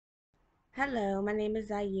Hello, my name is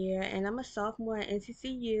Zaire, and I'm a sophomore at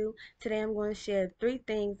NCCU. Today I'm going to share three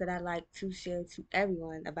things that I like to share to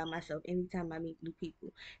everyone about myself anytime I meet new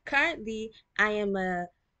people. Currently, I am a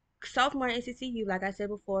sophomore at NCCU, like I said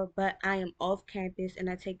before, but I am off campus and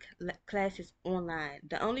I take classes online.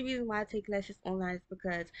 The only reason why I take classes online is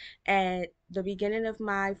because at the beginning of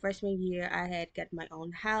my freshman year, I had got my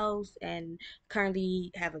own house and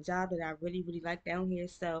currently have a job that I really like down here.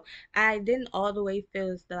 So I didn't all the way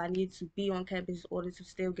feel as though I needed to be on campus in order to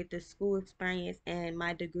still get the school experience and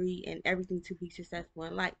my degree and everything to be successful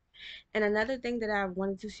in life. And another thing that I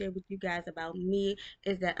wanted to share with you guys about me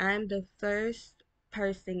is that I'm the first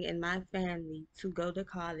person in my family to go to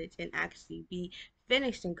college and actually be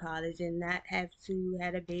finished in college and not have to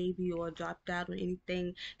had a baby or dropped out or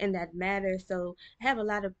anything in that matter. So I have a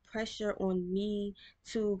lot of pressure on me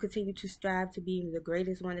to continue to strive to be the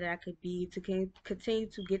greatest one that I could be, to continue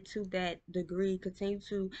to get to that degree, continue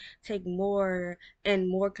to take more and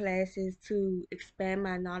more classes to expand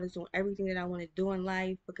my knowledge on everything that I want to do in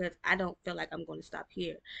life because I don't feel like I'm going to stop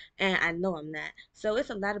here. And I know I'm not. So it's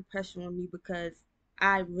a lot of pressure on me because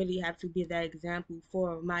I really have to be that example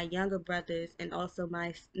for my younger brothers and also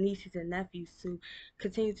my nieces and nephews to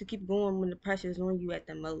continue to keep going when the pressure is on you at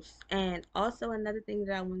the most. And also another thing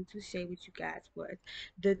that I wanted to share with you guys was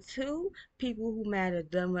the two people who matter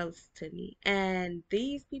the most to me. And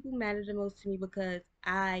these people matter the most to me because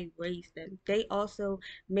I raised them. They also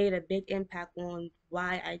made a big impact on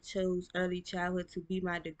why I chose early childhood to be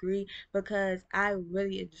my degree because I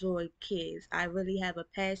really enjoy kids. I really have a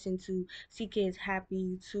passion to see kids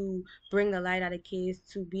happy, to bring the light out of kids,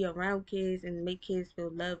 to be around kids and make kids feel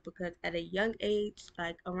loved because at a young age,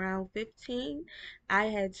 like around 15, I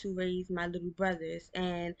had to raise my little brothers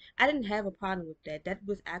and I didn't have a problem with that. That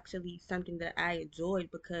was actually something that I enjoyed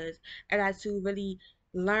because I got to really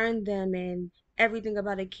learn them and everything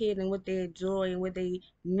about a kid and what they enjoy and what they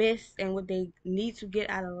miss and what they need to get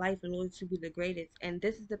out of life in order to be the greatest. And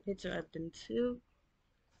this is a picture of them too.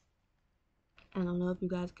 I don't know if you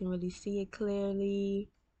guys can really see it clearly.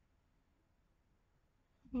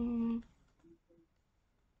 Hmm,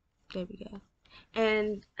 there we go.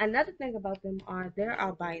 And another thing about them are they're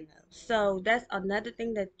albinos. So that's another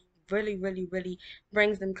thing that really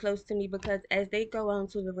brings them close to me because as they go on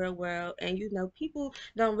to the real world and people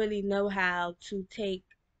don't really know how to take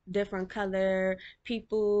different color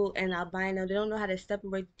people and albino. They don't know how to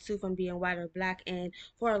separate the two from being white or black, and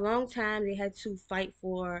for a long time they had to fight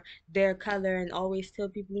for their color and always tell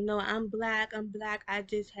people, I'm black, I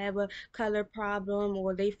just have a color problem,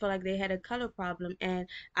 or they feel like they had a color problem. And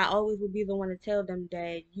I always would be the one to tell them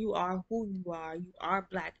that you are who you are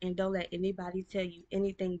black, and don't let anybody tell you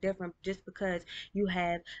anything different just because you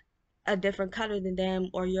have a different color than them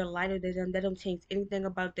or you're lighter than them. That don't change anything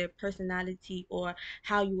about their personality or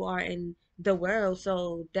how you are in the world.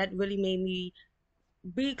 So that really made me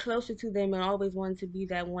be closer to them and always wanted to be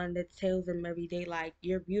that one that tells them every day like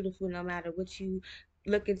you're beautiful no matter what you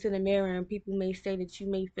look into the mirror and people may say that you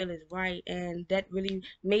may feel is right. And that really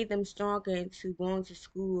made them stronger into going to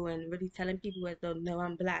school and really telling people that they know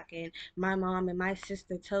I'm black and my mom and my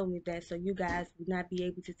sister told me that, so you guys would not be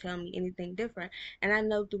able to tell me anything different. And I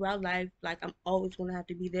know throughout life, like, I'm always going to have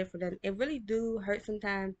to be there for them. It really do hurt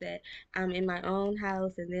sometimes that I'm in my own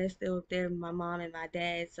house and they're still there with my mom and my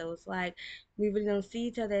dad, so it's like we really don't see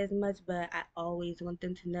each other as much, but I always want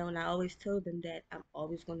them to know, and I always told them that I'm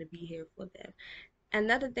always going to be here for them.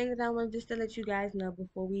 Another thing that I wanted just to let you guys know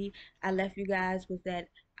before I left you guys was that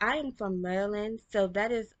I am from Maryland, so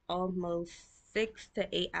that is almost 6 to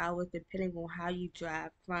 8 hours depending on how you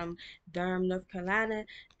drive from Durham, North Carolina.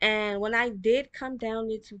 And when I did come down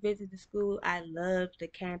there to visit the school, I loved the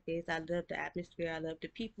campus, I loved the atmosphere, I loved the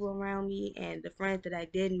people around me and the friends that I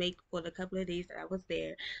did make for the couple of days that I was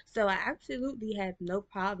there. So I absolutely had no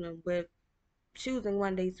problem with choosing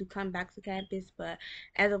one day to come back to campus. But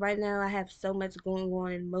as of right now, I have so much going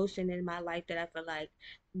on in motion in my life that I feel like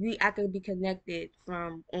I could be connected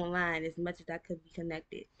from online as much as I could be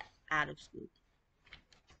connected out of school.